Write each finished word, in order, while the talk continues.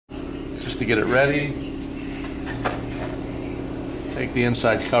to get it ready, take the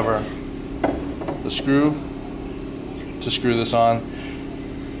inside cover, the screw to screw this on.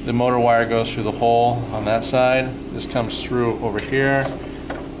 The motor wire goes through the hole on that side. This comes through over here,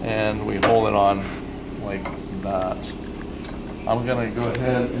 and we hold it on like that. I'm gonna go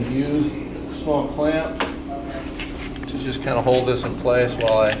ahead and use a small clamp to just kind of hold this in place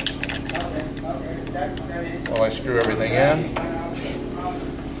while I screw everything in.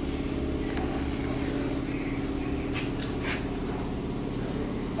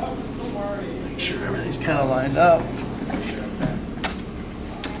 Make sure everything's kind of lined up.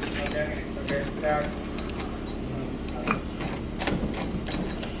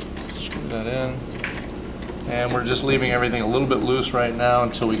 Screw that in. And we're just leaving everything a little bit loose right now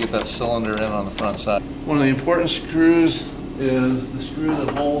until we get that cylinder in on the front side. One of the important screws is the screw that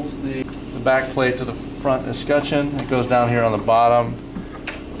holds the back plate to the front escutcheon. It goes down here on the bottom.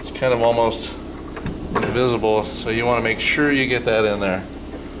 It's kind of almost invisible, so you want to make sure you get that in there.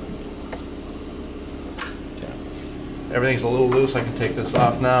 Okay. Everything's a little loose. I can take this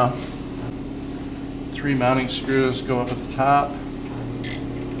off now. 3 mounting screws go up at the top.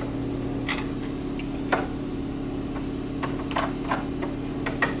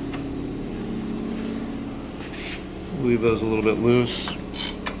 Leave those a little bit loose.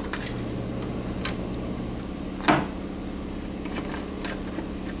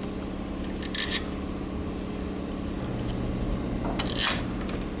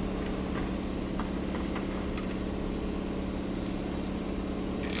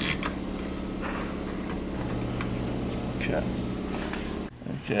 Okay.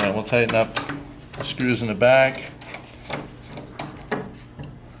 Okay, we'll tighten up the screws in the back.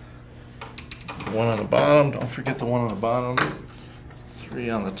 One on the bottom, don't forget the one on the bottom. 3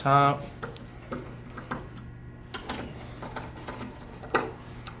 on the top.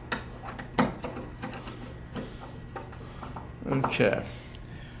 Okay.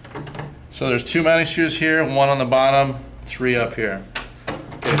 So there's 2 mounting screws here, 1 on the bottom, 3 up here.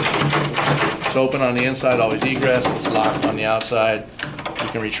 Okay. It's open on the inside, always egress. It's locked on the outside. You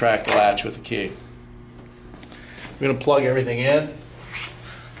can retract the latch with the key. We're going to plug everything in.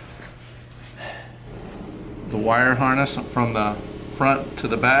 The wire harness from the front to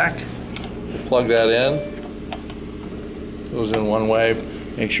the back. We'll plug that in. Goes in one way.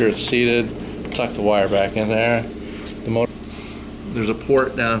 Make sure it's seated. Tuck the wire back in there. The motor. There's a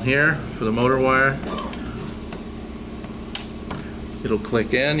port down here for the motor wire. It'll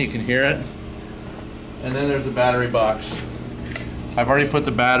click in. You can hear it. And then there's a battery box. I've already put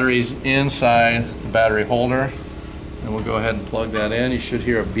the batteries inside the battery holder, and we'll go ahead and plug that in. You should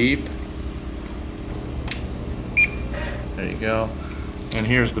hear a beep. There you go. And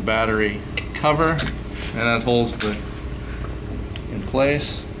here's the battery cover, and that holds the in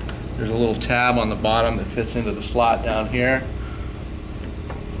place. There's a little tab on the bottom that fits into the slot down here.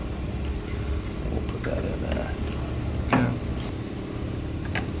 We'll put that in there.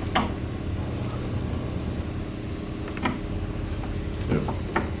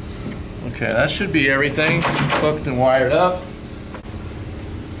 Okay, that should be everything hooked and wired up.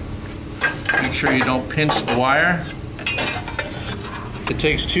 Make sure you don't pinch the wire. It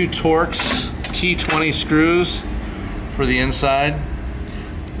takes 2 Torx T20 screws for the inside.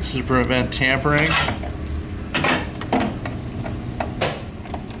 This is to prevent tampering.